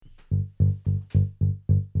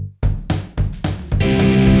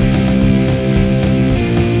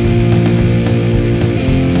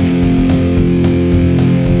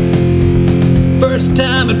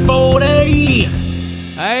at 40.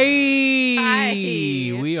 Hey, Hi.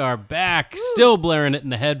 we are back. Still blaring it in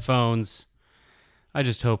the headphones. I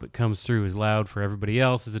just hope it comes through as loud for everybody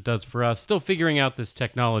else as it does for us. Still figuring out this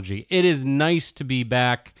technology. It is nice to be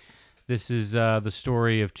back. This is the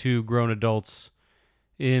story of two grown adults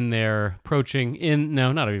in midlife,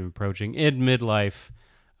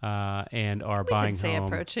 and are We buying could say home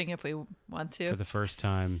approaching if we want for to. the first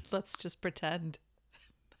time. Let's just pretend.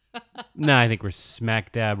 No, I think we're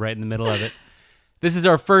smack dab right in the middle of it. This is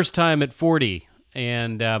our first time at 40,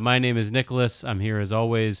 and my name is Nicholas. I'm here as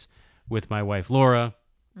always with my wife Laura,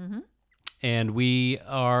 and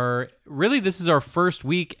this is our first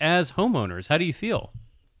week as homeowners. How do you feel?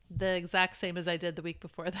 The exact same as I did the week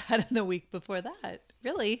before that and the week before that.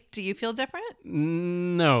 Really? Do you feel different?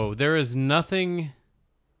 No, there is nothing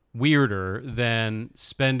weirder than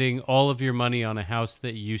spending all of your money on a house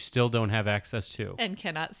that you still don't have access to. And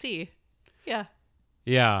cannot see. Yeah.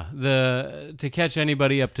 Yeah, to catch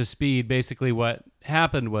anybody up to speed, basically what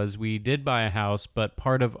happened was we did buy a house, but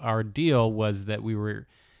part of our deal was that we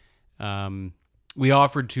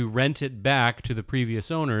offered to rent it back to the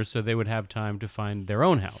previous owners so they would have time to find their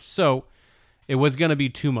own house. So it was going to be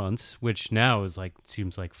 2 months, which now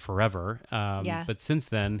seems like forever. Yeah. But since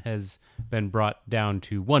then has been brought down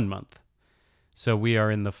to 1 month. So we are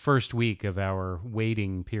in the first week of our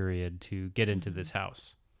waiting period to get into this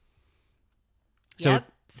house.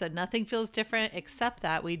 Yep. So nothing feels different except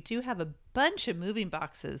that we do have a bunch of moving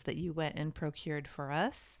boxes that you went and procured for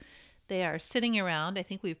us. They are sitting around. I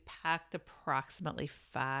think we've packed approximately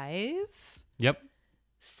 5. Yep.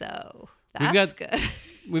 So We've that's got- good.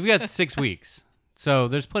 We've got 6 weeks, so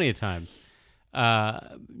there's plenty of time.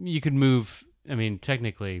 You could move.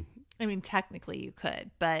 Technically, Technically you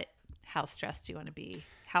could, but how stressed do you want to be?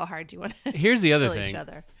 How hard do you want to here's the other kill each thing: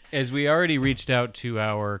 other? is we already reached out to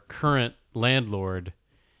our current landlord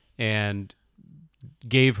and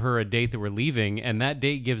gave her a date that we're leaving, and that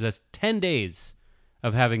date gives us 10 days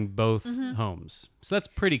of having both homes. So that's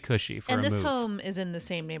pretty cushy for And a this move. home is in the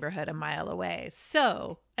same neighborhood a mile away.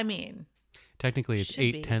 So, Technically, it's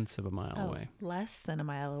should be. 0.8 of a mile away. less than a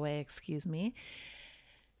mile away, excuse me.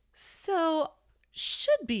 So,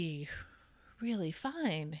 should be really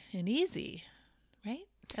fine and easy, right?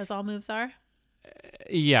 As all moves are.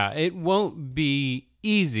 Yeah, it won't be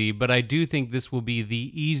easy, but I do think this will be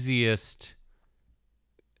the easiest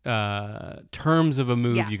terms of a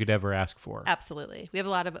move Yeah. you could ever ask for. Absolutely. We have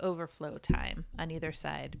a lot of overflow time on either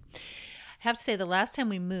side. I have to say, the last time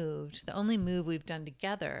we moved, the only move we've done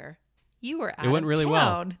together, you were out went of really well.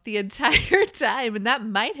 town the entire time. And that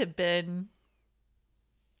might have been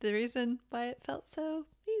the reason why it felt so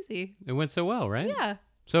easy. It went so well, right? Yeah.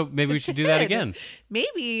 So maybe we should do that did. again.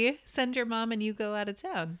 Maybe send your mom and you go out of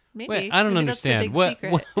town. Maybe. Wait, I don't Maybe that's the understand.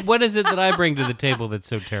 big secret. What is it that I bring to the table that's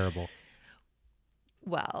so terrible?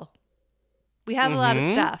 Well, we have a lot of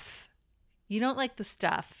Mhm. stuff. You don't like the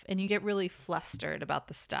stuff, and you get really flustered about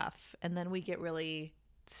the stuff, and then we get really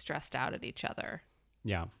stressed out at each other.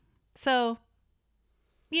 Yeah. So,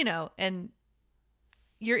 and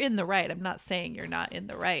you're in the right. I'm not saying you're not in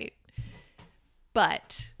the right.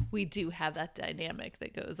 But we do have that dynamic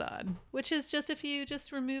that goes on, which is just if you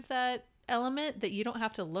just remove that element that you don't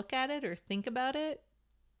have to look at it or think about it,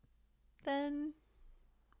 then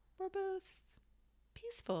we're both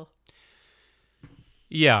peaceful.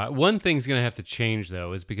 Yeah, one thing's going to have to change,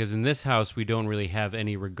 though, is because in this house, we don't really have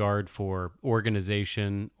any regard for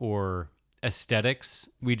organization or aesthetics.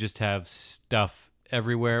 We just have stuff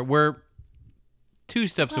everywhere. We're 2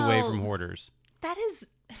 steps away Well, from hoarders. That is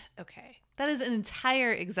okay. That is an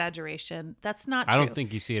entire exaggeration. That's not true. I don't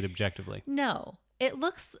think you see it objectively. No, it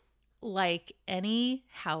looks like any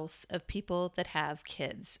house of people that have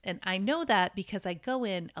kids. And I know that because I go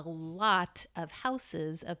in a lot of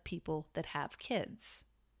houses of people that have kids.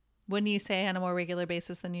 Wouldn't you say on a more regular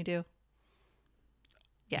basis than you do?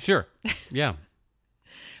 Yes. Sure. Yeah.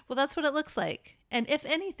 Well, that's what it looks like. And if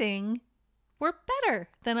anything, we're better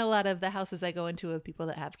than a lot of the houses I go into of people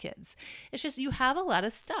that have kids. It's just you have a lot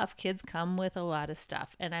of stuff. Kids come with a lot of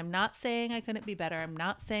stuff. And I'm not saying I couldn't be better. I'm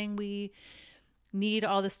not saying we need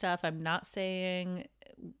all this stuff. I'm not saying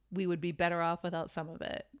we would be better off without some of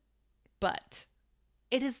it. But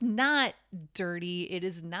it is not dirty. It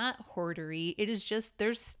is not hoardery. It is just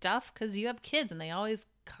there's stuff because you have kids and they always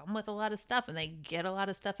come with a lot of stuff and they get a lot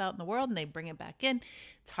of stuff out in the world and they bring it back in.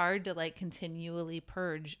 It's hard to continually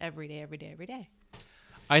purge every day.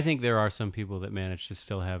 I think there are some people that manage to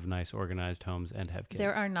still have nice organized homes and have kids.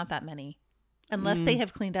 There are not that many. Unless they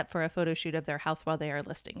have cleaned up for a photo shoot of their house while they are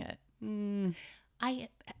listing it.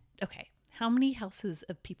 Okay. How many houses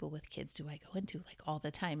of people with kids do I go into like all the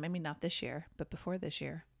time? I mean, not this year, but before this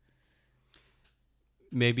year.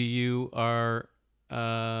 Maybe you are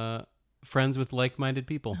friends with like-minded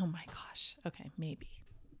people. Oh my gosh. Okay,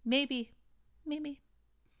 maybe.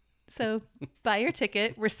 So buy your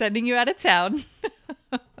ticket. We're sending you out of town.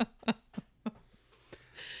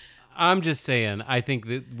 I'm just saying, I think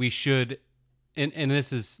that we should, and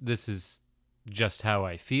this is just how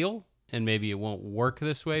I feel, and maybe it won't work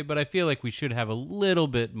this way, but I feel like we should have a little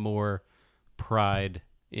bit more pride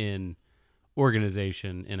in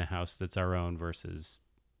organization in a house that's our own versus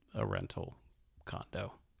a rental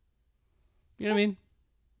condo. You know what I mean?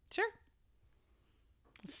 Sure.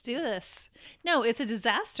 Let's do this. No, it's a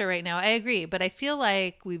disaster right now. I agree. But I feel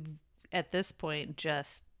like we've, at this point,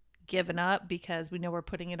 just given up because we know we're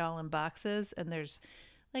putting it all in boxes. And there's,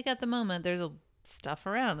 like at the moment, there's stuff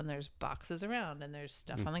around and there's boxes around and there's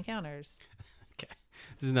stuff on the counters. Okay.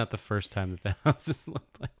 This is not the first time that the house has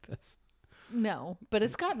looked like this. No, but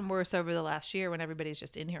it's gotten worse over the last year when everybody's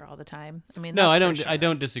just in here all the time. I mean, no, that's I don't. for sure. I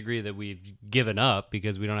don't disagree that we've given up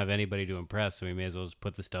because we don't have anybody to impress, so we may as well just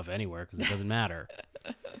put the stuff anywhere because it doesn't matter.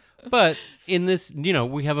 But in this,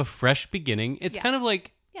 we have a fresh beginning. It's kind of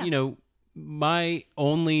like, my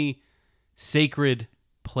only sacred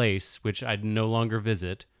place, which I'd no longer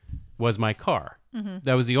visit, was my car. Mm-hmm.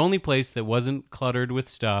 That was the only place that wasn't cluttered with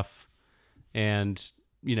stuff and,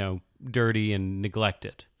 dirty and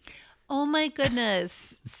neglected. Oh my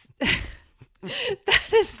goodness.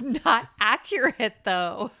 That is not accurate,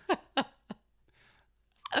 though.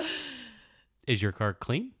 Is your car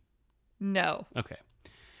clean? No. Okay.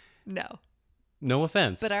 No. No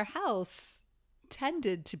offense. But our house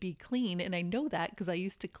tended to be clean, and I know that because I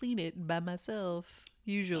used to clean it by myself,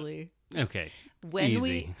 usually. Okay.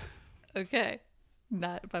 Easy. Okay.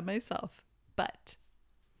 Not by myself. But,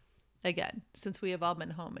 again, since we have all been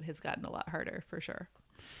home, it has gotten a lot harder, for sure.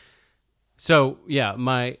 So, yeah,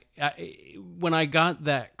 when I got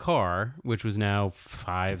that car, which was now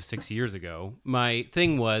 5-6 years ago, my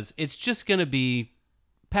thing was, it's just going to be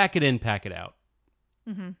pack it in, pack it out.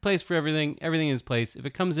 Mm-hmm. Place for everything in its place. If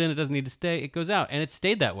it comes in, it doesn't need to stay, it goes out. And it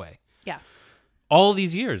stayed that way. Yeah. All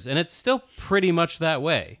these years. And it's still pretty much that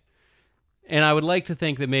way. And I would like to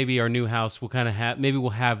think that maybe our new house will kind of we'll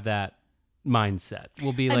have that mindset.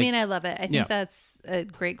 We'll be like, I mean, I love it. I think that's a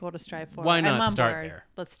great goal to strive for. Why not I'm on start board. there?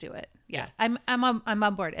 Let's do it. Yeah. I'm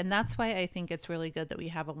on board. And that's why I think it's really good that we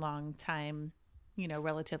have a long time,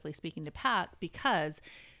 relatively speaking, to pack, because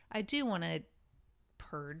I do want to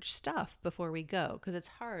purge stuff before we go, because it's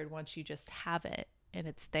hard once you just have it and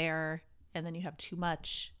it's there and then you have too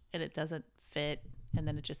much and it doesn't fit and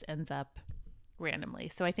then it just ends up randomly.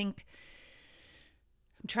 So I think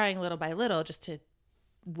I'm trying little by little just to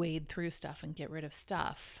wade through stuff and get rid of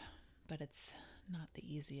stuff, but it's not the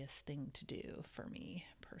easiest thing to do for me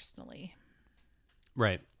personally.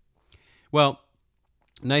 Right. Well,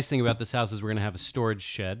 nice thing about this house is we're going to have a storage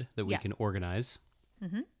shed that we can organize.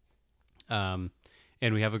 Mm-hmm.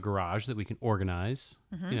 And we have a garage that we can organize.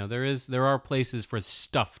 Mm-hmm. There are places for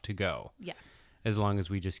stuff to go. Yeah. As long as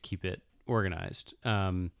we just keep it organized.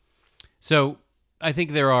 So I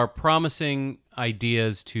think there are promising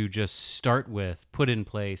ideas to just start with, put in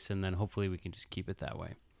place, and then hopefully we can just keep it that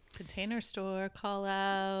way. Container store, call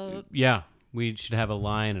out. Yeah, we should have a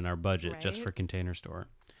line in our budget just for Container Store.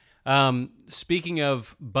 Speaking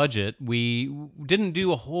of budget, we didn't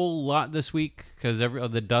do a whole lot this week because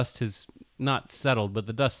the dust has not settled, but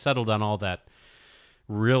the dust settled on all that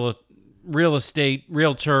real estate,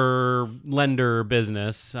 realtor, lender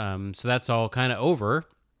business. So that's all kind of over.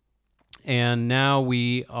 And now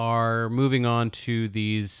we are moving on to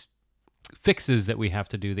these fixes that we have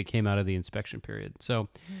to do that came out of the inspection period. So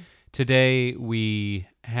today we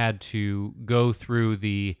had to go through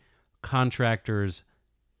the contractor's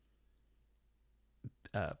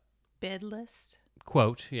bid list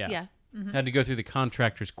quote. Yeah. Mm-hmm. Had to go through the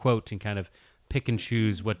contractor's quote and kind of pick and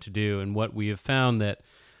choose what to do. And what we have found that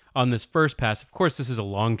on this first pass, of course, this is a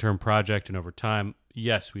long-term project, and over time,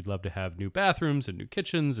 yes, we'd love to have new bathrooms and new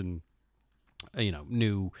kitchens and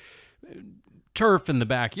new turf in the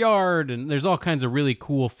backyard, and there's all kinds of really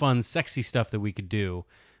cool, fun, sexy stuff that we could do.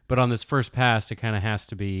 But on this first pass, it kind of has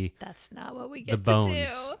to be that's not what we get to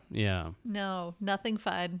do. Yeah. No, nothing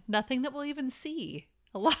fun. Nothing that we'll even see.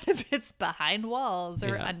 A lot of it's behind walls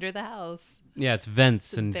or under the house. Yeah, it's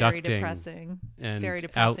vents and very ducting. Depressing. And very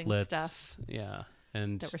depressing outlets, stuff. Yeah.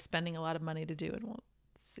 And that we're spending a lot of money to do and won't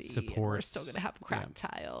see. Support. And we're still going to have cracked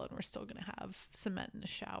tile, and we're still going to have cement in the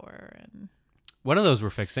shower. And one of those we're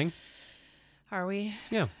fixing. Are we?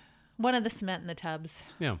 Yeah. One of the cement in the tubs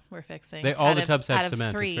Yeah. we're fixing. All the tubs have out of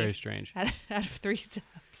cement. three. It's very strange. Out of 3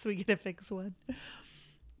 tubs, we get to fix one.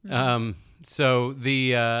 So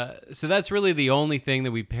that's really the only thing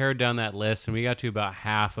that we pared down that list, and we got to about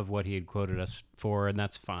half of what he had quoted us for, and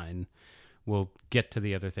that's fine. We'll get to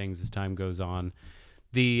the other things as time goes on.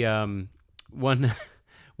 The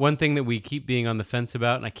one thing that we keep being on the fence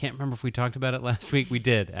about, and I can't remember if we talked about it last week. We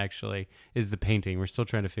did, actually, is the painting. We're still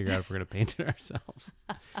trying to figure out if we're going to paint it ourselves.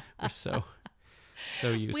 We're so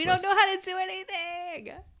useless. We don't know how to do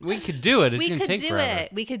anything. We could do it. It's We going to could take do forever.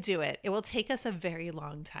 it. We could do it. It will take us a very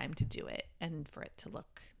long time to do it and for it to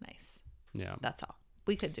look nice. Yeah. That's all.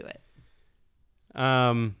 We could do it.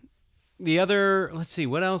 The other, let's see,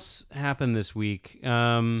 what else happened this week?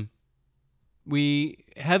 We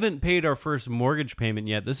haven't paid our first mortgage payment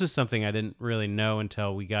yet. This is something I didn't really know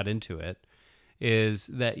until we got into it, is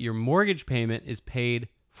that your mortgage payment is paid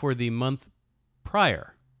for the month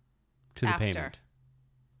prior to the After. payment.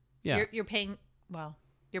 Yeah. You're paying, well,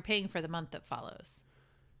 you're paying for the month that follows.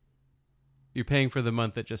 You're paying for the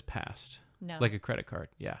month that just passed. No. Like a credit card.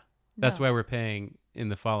 Yeah. That's No. why we're paying in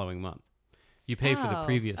the following month. You pay for the Oh.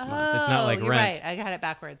 previous month. It's not like you're rent. Right. I got it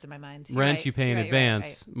backwards in my mind. You're Rent right. you pay in You're right,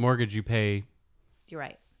 advance. You're right. Mortgage you pay You're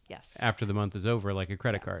right. Yes. after the month is over, like a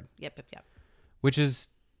credit card. Yep. Which is,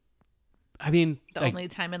 I mean, The like, only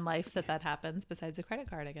time in life that happens besides a credit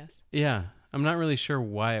card, I guess. yeah, I'm not really sure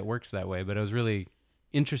why it works that way, but I was really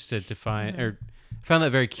interested to find, Mm-hmm. or found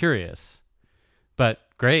that very curious. But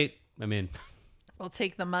great. I mean, We'll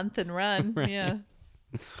take the month and run. Right. Yeah.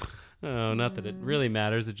 oh, not that it really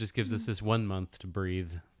matters. It just gives us this 1 month to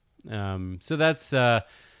breathe. So that's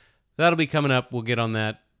that'll be coming up. We'll get on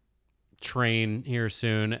that train here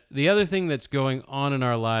soon. The other thing that's going on in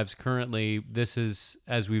our lives currently, this is,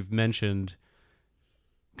 as we've mentioned,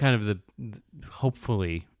 kind of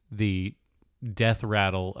hopefully the death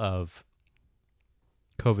rattle of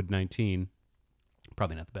COVID-19.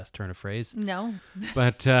 Probably not the best turn of phrase, No,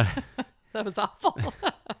 but that was awful.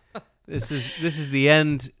 this is the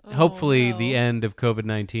end. Hopefully, no. the end of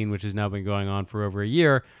COVID-19, which has now been going on for over a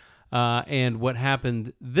year. And what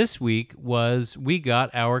happened this week was we got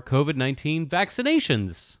our COVID-19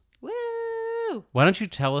 vaccinations. Woo! Why don't you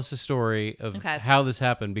tell us a story of Okay. how this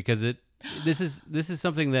happened? Because this is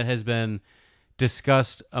something that has been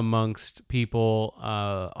discussed amongst people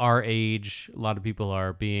our age. A lot of people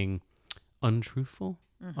are being untruthful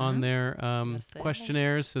on their Yes, they are.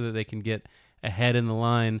 questionnaires so that they can get ahead in the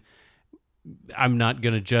line. I'm not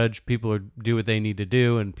going to judge people or do what they need to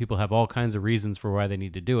do, and people have all kinds of reasons for why they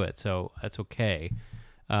need to do it, so that's okay.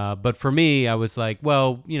 But for me, I was like,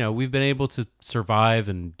 well, we've been able to survive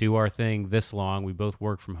and do our thing this long. We both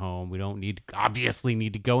work from home. We don't obviously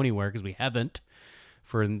need to go anywhere because we haven't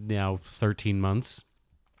for now 13 months.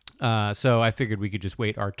 So I figured we could just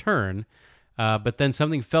wait our turn. But then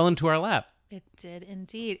something fell into our lap. It did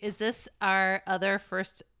indeed. Is this our other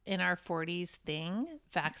first in our 40s thing?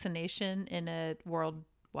 Vaccination in a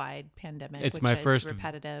worldwide pandemic? It's which my is first-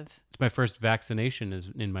 repetitive. It's my first vaccination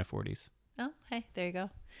is in my 40s. Oh, hey, there you go.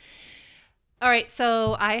 All right,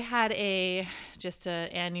 so I had just an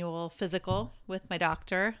annual physical with my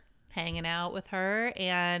doctor, hanging out with her,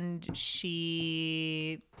 and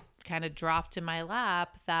she kind of dropped in my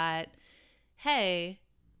lap that, hey,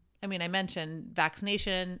 I mentioned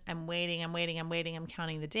vaccination. I'm waiting. I'm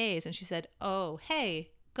counting the days. And she said, oh,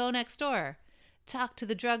 hey, go next door. Talk to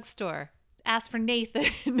the drugstore. Ask for Nathan.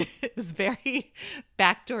 It was very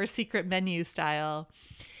backdoor secret menu style.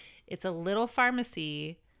 It's a little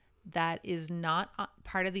pharmacy that is not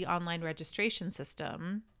part of the online registration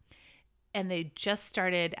system. And they just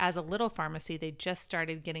started, as a little pharmacy, they just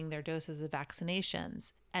started getting their doses of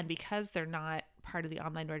vaccinations. And because they're not part of the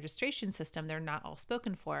online registration system, they're not all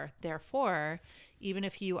spoken for. Therefore, even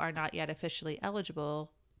if you are not yet officially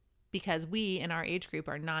eligible, because we in our age group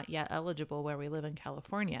are not yet eligible where we live in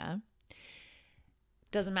California,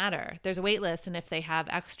 doesn't matter. There's a wait list. And if they have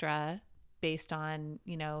extra based on,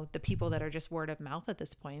 the people that are just word of mouth at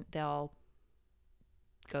this point, they'll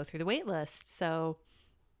go through the wait list. So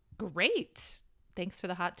great. Thanks for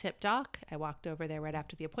the hot tip, doc. I walked over there right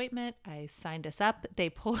after the appointment. I signed us up. They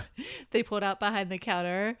pulled out behind the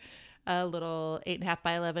counter a little 8.5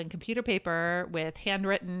 by 11 computer paper with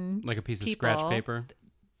handwritten, Like a piece of people. scratch paper.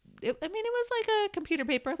 It was like a computer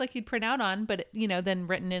paper like you'd print out on, but then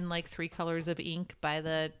written in like 3 colors of ink by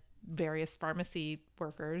the various pharmacy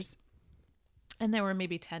workers. And there were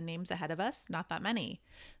maybe 10 names ahead of us, not that many.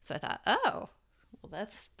 So I thought, oh, well,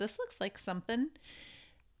 this looks like something.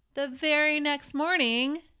 The very next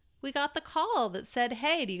morning, we got the call that said,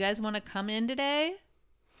 hey, do you guys want to come in today?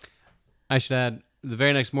 I should add, the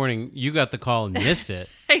very next morning, you got the call and missed it.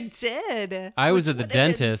 I did. I was Which at the would have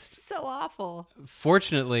been dentist. So awful.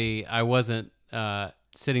 Fortunately, I wasn't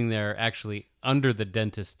sitting there actually under the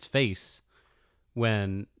dentist's face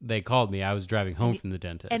when they called me. I was driving home from the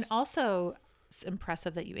dentist. And also, it's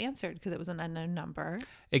impressive that you answered because it was an unknown number.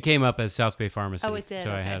 It came up as South Bay Pharmacy. Oh, it did.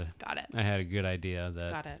 So Okay. Got it. I had a good idea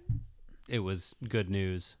that Got it. it was good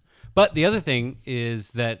news. But the other thing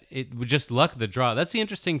is that it was just luck of the draw. That's the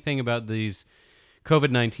interesting thing about these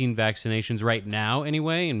COVID-19 vaccinations right now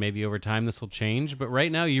anyway, and maybe over time this will change. But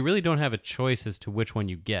right now, you really don't have a choice as to which one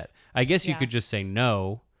you get. I guess you Yeah. could just say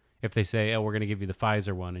no if they say, oh, we're going to give you the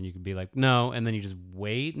Pfizer one. And you could be like, no. And then you just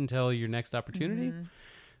wait until your next opportunity.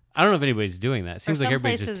 I don't know if anybody's doing that. It seems For like some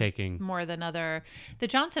everybody's places just taking... more than other. The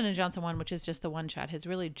Johnson & Johnson one, which is just the one shot, has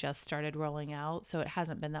really just started rolling out, so it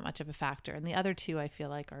hasn't been that much of a factor. And the other two, I feel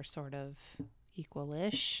like, are sort of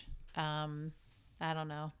equal-ish. I don't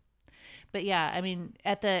know, but yeah, I mean,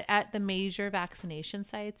 at the major vaccination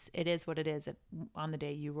sites, it is what it is on the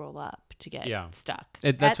day you roll up to get stuck.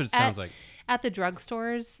 That's what it sounds like. At the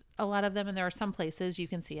drugstores, a lot of them, and there are some places you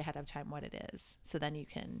can see ahead of time what it is, so then you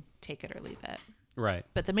can take it or leave it. Right.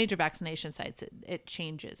 But the major vaccination sites, it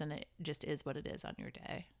changes, and it just is what it is on your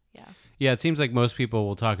day. Yeah. Yeah, it seems like most people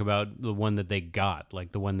will talk about the one that they got,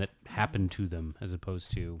 like the one that happened to them, as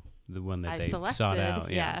opposed to the one that they selected, sought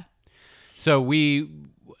out. Yeah. So we,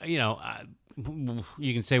 you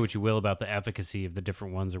can say what you will about the efficacy of the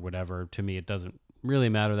different ones or whatever. To me, it doesn't really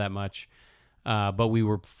matter that much. But we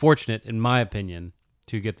were fortunate, in my opinion,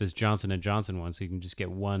 to get this Johnson & Johnson one, so you can just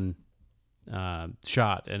get one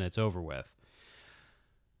shot and it's over with.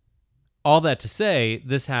 All that to say,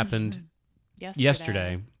 this happened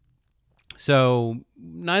yesterday. So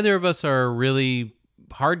neither of us are really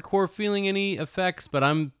hardcore feeling any effects, but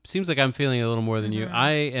seems like I'm feeling a little more than you.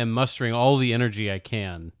 I am mustering all the energy I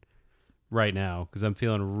can right now because I'm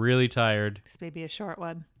feeling really tired. This may be a short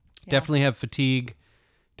one. Yeah. Definitely have fatigue.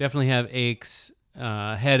 Definitely have aches,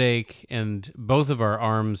 headache, and both of our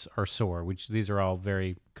arms are sore, which these are all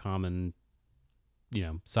very common,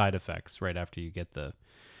 side effects right after you get the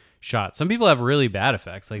shot. Some people have really bad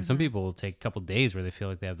effects. Like some people will take a couple days where they feel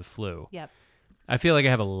like they have the flu. Yep. I feel like I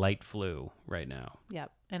have a light flu right now.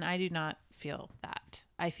 Yep. And I do not feel that.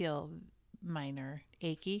 I feel minor,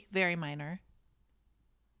 achy, very minor.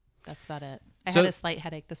 That's about it. I had a slight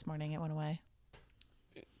headache this morning. It went away.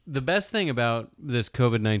 The best thing about this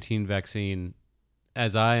COVID-19 vaccine,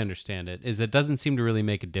 as I understand it, is it doesn't seem to really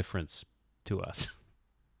make a difference to us.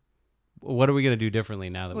 What are we going to do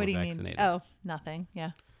differently now that we're vaccinated? Mean? Oh, nothing.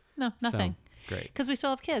 Yeah. No, nothing. So, great. Because we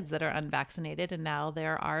still have kids that are unvaccinated, and now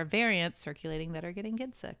there are variants circulating that are getting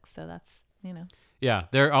kids sick. So that's, Yeah,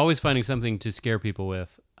 they're always finding something to scare people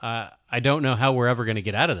with. I don't know how we're ever going to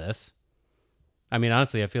get out of this. I mean,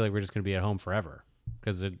 honestly, I feel like we're just going to be at home forever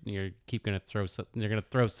because they're going to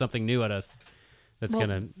throw something new at us that's going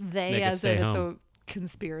to make us stay home. It's a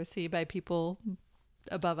conspiracy by people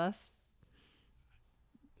above us.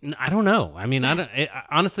 I don't know. I mean,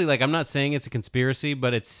 honestly, like, I'm not saying it's a conspiracy,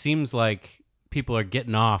 but it seems like people are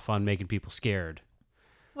getting off on making people scared.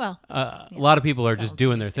 Well, a lot of people are just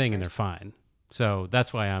doing their thing and they're fine. So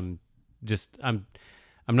that's why I'm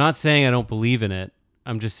not saying I don't believe in it.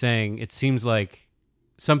 I'm just saying it seems like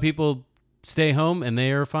some people stay home and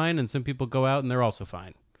they are fine, and some people go out and they're also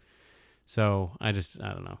fine. So I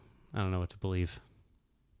don't know. I don't know what to believe.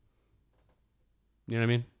 You know what I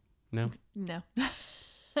mean? No? No.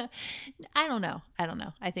 I don't know.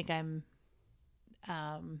 I think I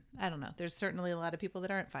don't know. There's certainly a lot of people that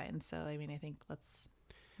aren't fine. So, I mean, I think let's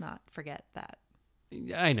not forget that.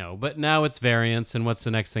 I know, but now it's variants, and what's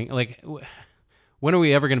the next thing? Like, when are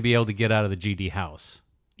we ever going to be able to get out of the GD house?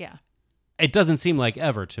 Yeah. It doesn't seem like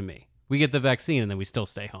ever to me. We get the vaccine and then we still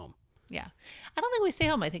stay home. Yeah. I don't think we stay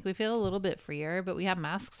home. I think we feel a little bit freer, but we have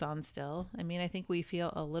masks on still. I mean, I think we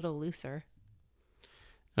feel a little looser.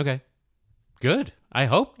 Okay. Good. I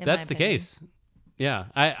hope In that's my the opinion. case. Yeah.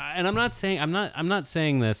 I'm not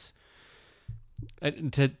saying this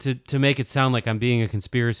to make it sound like I'm being a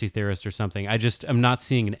conspiracy theorist or something. I'm not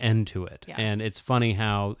seeing an end to it. Yeah. And it's funny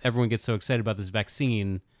how everyone gets so excited about this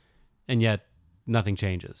vaccine and yet nothing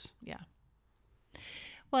changes. Yeah.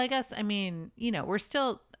 Well, I guess, I mean, we're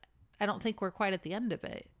still, I don't think we're quite at the end of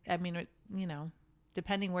it. I mean,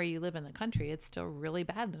 depending where you live in the country, it's still really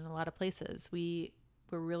bad in a lot of places. We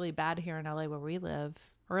were really bad here in LA where we live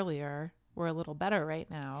earlier. We're a little better right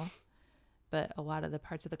now. But a lot of the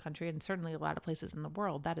parts of the country, and certainly a lot of places in the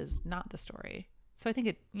world, that is not the story. So I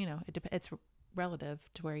think it's relative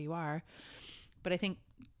to where you are. But I think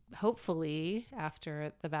hopefully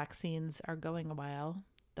after the vaccines are going a while,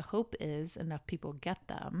 the hope is enough people get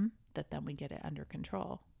them that then we get it under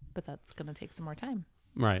control. But that's going to take some more time.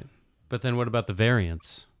 Right. But then what about the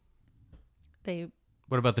variants? They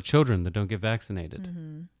What about the children that don't get vaccinated?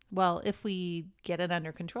 Mm-hmm. Well, if we get it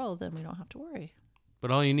under control, then we don't have to worry.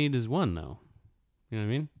 But all you need is one, though. You know what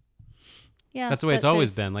I mean? Yeah. That's the way it's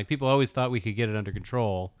always been. Like, people always thought we could get it under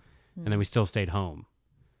control, and then we still stayed home.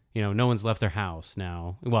 You know, no one's left their house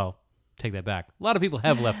now. Well, take that back. A lot of people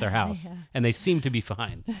have left their house, Yeah. and they seem to be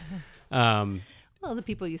fine. Well, the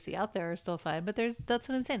people you see out there are still fine, but that's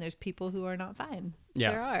what I'm saying. There's people who are not fine.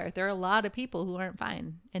 Yeah. There are a lot of people who aren't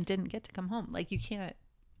fine and didn't get to come home. Like, you can't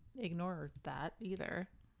ignore that either.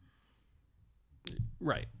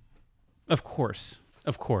 Right. Of course.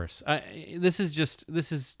 This is just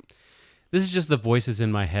the voices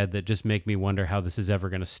in my head that just make me wonder how this is ever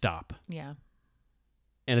going to stop. Yeah.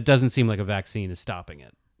 And it doesn't seem like a vaccine is stopping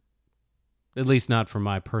it. At least not for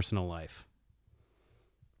my personal life.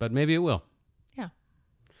 But maybe it will. Yeah.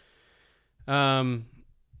 I'm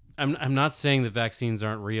not saying that vaccines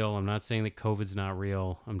aren't real. I'm not saying that COVID's not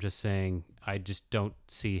real. I'm just saying I just don't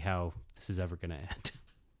see how this is ever going to end.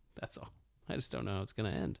 That's all. I just don't know how it's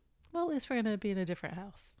going to end. Well, at least we're going to be in a different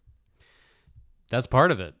house. That's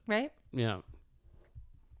part of it. Right? Yeah.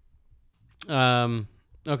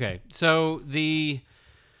 Okay. So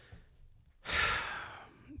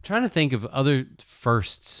trying to think of other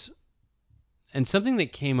firsts, and something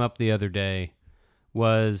that came up the other day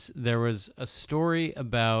was there was a story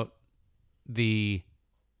about the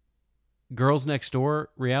Girls Next Door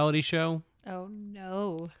reality show. Oh,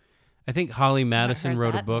 no. I think Holly Madison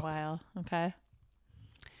wrote a book. In a while. Okay.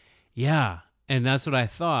 Yeah, and that's what I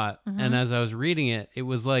thought. Mm-hmm. And as I was reading it, it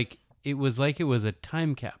was like it was a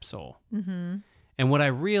time capsule. Mm-hmm. And what I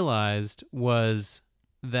realized was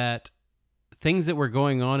that things that were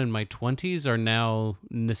going on in my 20s are now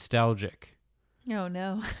nostalgic. Oh,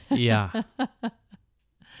 no. Yeah.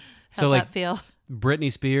 How'd that feel?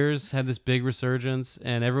 Britney Spears had this big resurgence,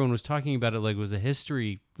 and everyone was talking about it like it was a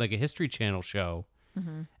History Channel show.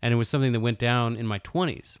 Mm-hmm. And it was something that went down in my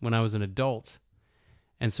 20s when I was an adult.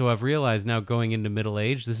 And so I've realized now, going into middle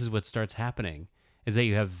age, this is what starts happening, is that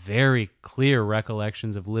you have very clear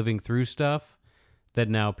recollections of living through stuff that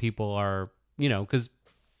now people are, because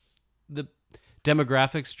the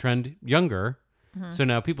demographics trend younger. Mm-hmm. So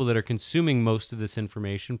now people that are consuming most of this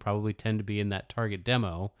information probably tend to be in that target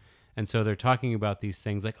demo. And so they're talking about these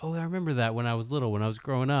things like, oh, I remember that when I was little, when I was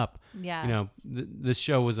growing up. Yeah. This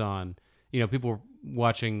show was on. People were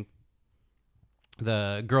watching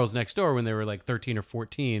the Girls Next Door when they were like 13 or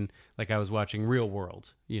 14, like I was watching Real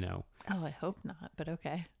World, Oh, I hope not, but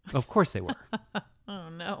okay. Of course they were. Oh,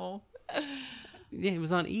 no. Yeah, it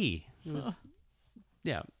was on E. It was,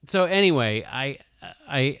 yeah. So anyway,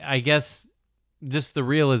 I guess just the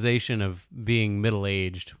realization of being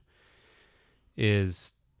middle-aged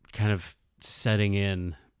is kind of setting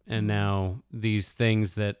in, and now these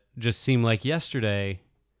things that just seem like yesterday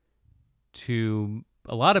to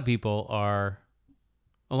a lot of people are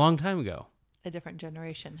a long time ago. A different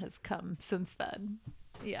generation has come since then.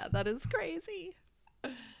 Yeah, that is crazy.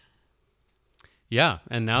 Yeah,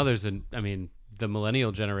 and now there's the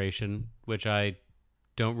millennial generation, which I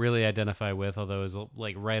don't really identify with, although is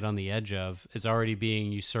like right on the edge of, is already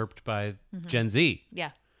being usurped by Gen Z.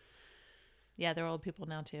 Yeah. Yeah, they're old people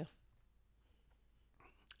now too.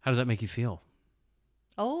 How does that make you feel?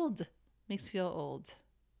 Old. Makes me feel old.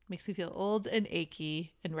 Makes me feel old and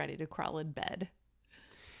achy and ready to crawl in bed.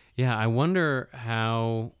 Yeah, I wonder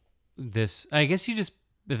how I guess you just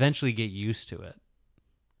eventually get used to it.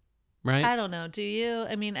 Right? I don't know. Do you?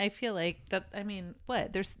 I mean, I feel like that. I mean,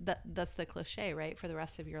 what? That's the cliche, right? For the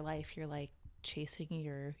rest of your life, you're like chasing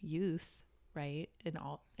your youth, right? And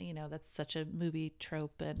all, that's such a movie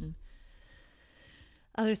trope and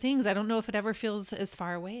other things. I don't know if it ever feels as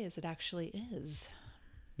far away as it actually is.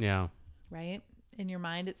 Yeah. Right? In your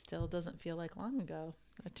mind, it still doesn't feel like long ago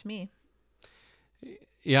to me.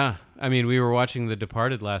 Yeah. I mean, we were watching The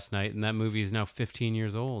Departed last night, and that movie is now 15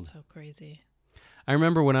 years old. So crazy. I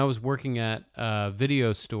remember when I was working at a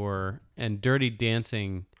video store and Dirty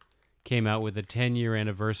Dancing came out with a 10-year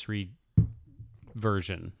anniversary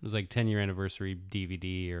version. It was like 10-year anniversary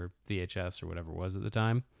DVD or VHS or whatever it was at the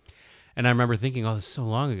time. And I remember thinking, oh, this is so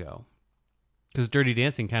long ago. Because Dirty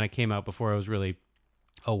Dancing kind of came out before I was really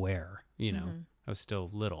aware, I was still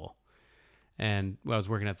little. And I was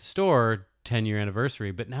working at the store, 10-year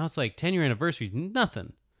anniversary, but now it's like 10-year anniversary,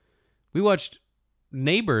 nothing. We watched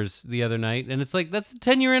Neighbors the other night, and it's like, that's the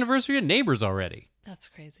 10-year anniversary of Neighbors already. That's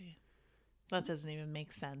crazy. That doesn't even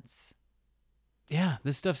make sense. Yeah,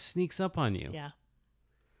 this stuff sneaks up on you. Yeah.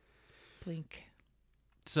 Blink.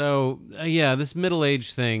 So, this middle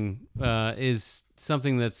age thing is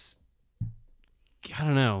something that's I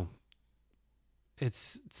don't know.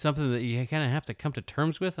 It's something that you kind of have to come to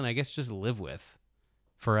terms with, and I guess just live with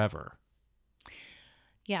forever.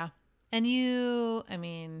 Yeah. And I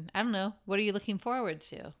mean, I don't know. What are you looking forward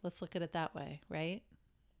to? Let's look at it that way, right?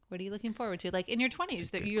 What are you looking forward to? Like in your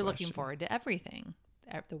 20s, that you're looking forward to everything.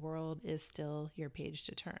 The world is still your page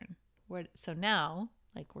to turn. So now,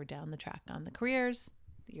 like, we're down the track on the careers.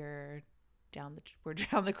 We're down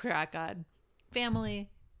the track on family.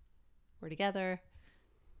 We're together.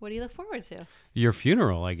 What do you look forward to? Your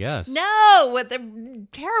funeral, I guess. No, what the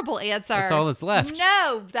terrible answer. That's all that's left.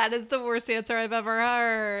 No, that is the worst answer I've ever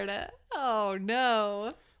heard. Oh,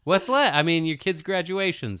 no. What's left? I mean, your kids'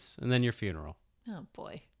 graduations and then your funeral. Oh,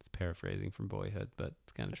 boy. It's paraphrasing from Boyhood, but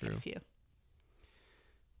it's kind of true. You.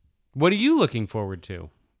 What are you looking forward to?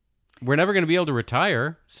 We're never going to be able to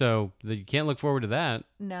retire, so you can't look forward to that.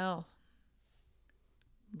 No.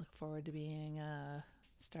 Look forward to being a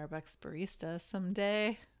Starbucks barista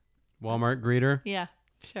someday. Walmart greeter. Yeah,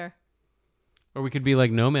 sure. Or we could be like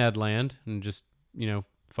Nomadland and just,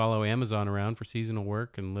 follow Amazon around for seasonal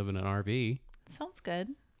work and live in an RV. Sounds good.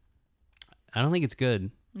 I don't think it's good.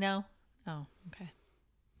 No? Oh, okay.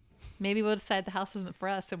 Maybe we'll decide the house isn't for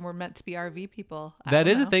us and we're meant to be RV people. That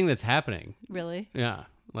is a thing that's happening. Really? Yeah.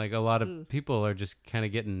 Like a lot of people are just kind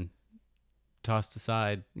of getting tossed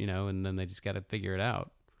aside, and then they just got to figure it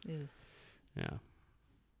out. Ooh. Yeah.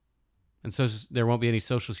 And so there won't be any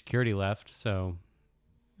Social Security left. So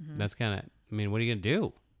that's kind of, what are you going to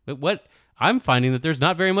do? But I'm finding that there's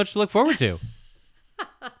not very much to look forward to.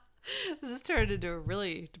 This has turned into a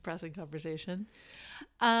really depressing conversation.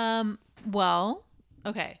 Well,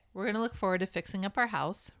 okay. We're going to look forward to fixing up our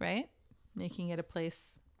house, right? Making it a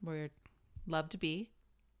place where we'd love to be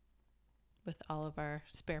with all of our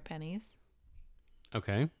spare pennies.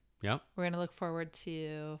 Okay. Yeah. We're going to look forward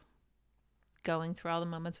to going through all the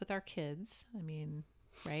moments with our kids.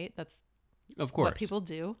 Right? That's of course what people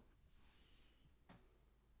do.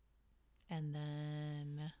 And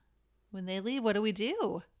then when they leave, what do we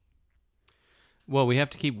do? Well, we have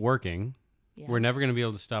to keep working. Yeah. We're never going to be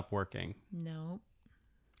able to stop working. No.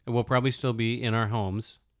 And we'll probably still be in our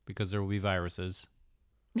homes because there will be viruses.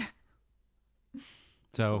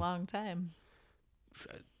 It's a long time.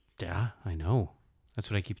 Yeah, I know.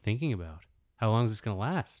 That's what I keep thinking about. How long is this going to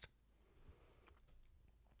last?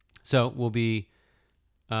 So we'll be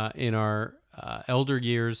in our elder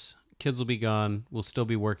years. Kids will be gone. We'll still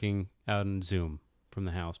be working out in Zoom from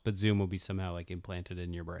the house, but Zoom will be somehow like implanted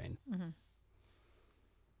in your brain. Mm-hmm.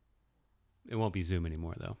 It won't be Zoom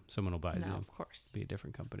anymore, though. Someone will buy Zoom. Of course. Be a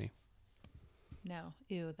different company. No.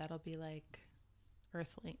 Ew, that'll be like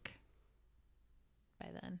Earthlink by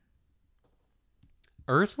then.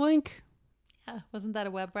 Earthlink? Yeah. Wasn't that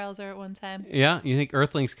a web browser at one time? Yeah. You think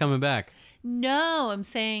Earthlink's coming back? No, I'm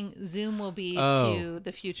saying Zoom will be to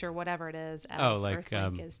the future, whatever it is, as like,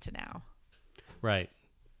 Earthlink is to now. Right.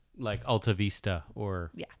 Like Alta Vista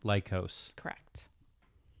or Lycos. Correct.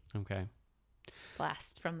 Okay.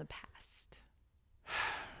 Blast from the past.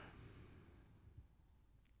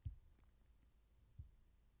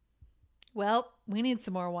 Well, we need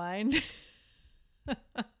some more wine.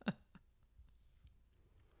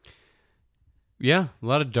 Yeah, a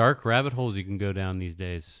lot of dark rabbit holes you can go down these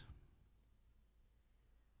days.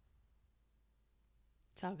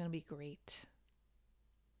 It's all going to be great.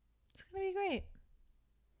 It's going to be great.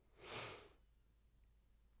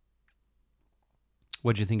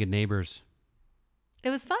 What'd you think of Neighbors? It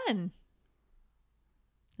was fun.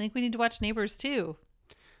 I think we need to watch Neighbors 2.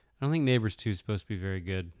 I don't think Neighbors 2 is supposed to be very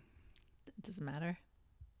good. It doesn't matter.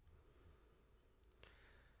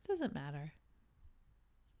 It doesn't matter.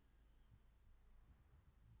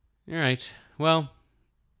 All right. Well,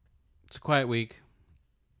 it's a quiet week.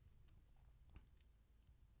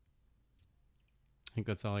 I think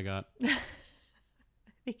that's all I got. I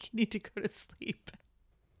think you need to go to sleep.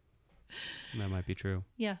 That might be true.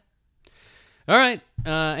 Yeah. All right.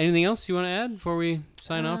 Anything else you want to add before we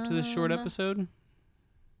sign off to this short episode?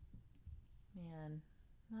 Man,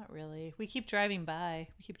 not really. We keep driving by.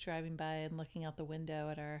 And looking out the window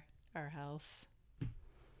at our house.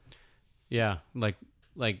 Yeah, like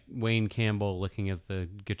Wayne Campbell looking at the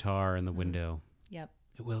guitar in the window. Yep.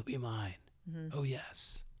 It will be mine. Mm-hmm. Oh,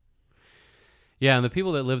 yes. Yeah, and the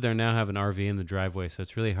people that live there now have an RV in the driveway, so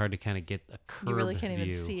it's really hard to kind of get a curb view. You really can't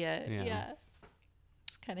even see it. Yeah.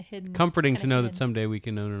 It's kind of hidden. Comforting to know that someday we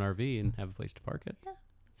can own an RV and have a place to park it. Yeah,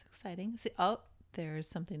 that's exciting. There's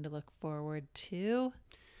something to look forward to.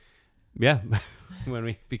 Yeah, when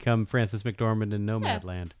we become Frances McDormand in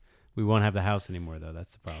Nomadland. We won't have the house anymore, though.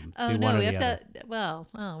 That's the problem. Oh, no, we have to. Well,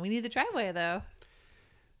 we need the driveway, though.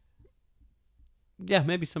 Yeah,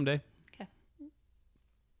 maybe someday. Okay.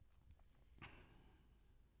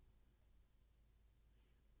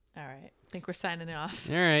 All right. I think we're signing off.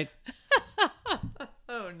 All right.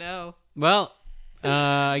 Oh, no. Well,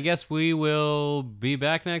 I guess we will be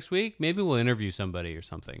back next week. Maybe we'll interview somebody or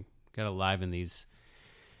something. Got to liven these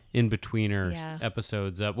in-betweener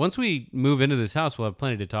episodes up. Once we move into this house, we'll have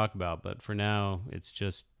plenty to talk about. But for now, it's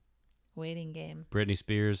just waiting game. Britney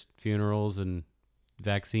Spears, funerals, and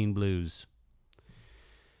vaccine blues.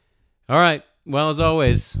 All right. Well, as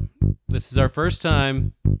always, this is our first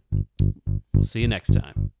time. We'll see you next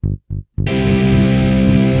time.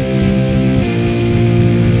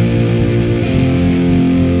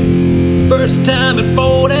 First time at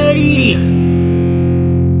 40.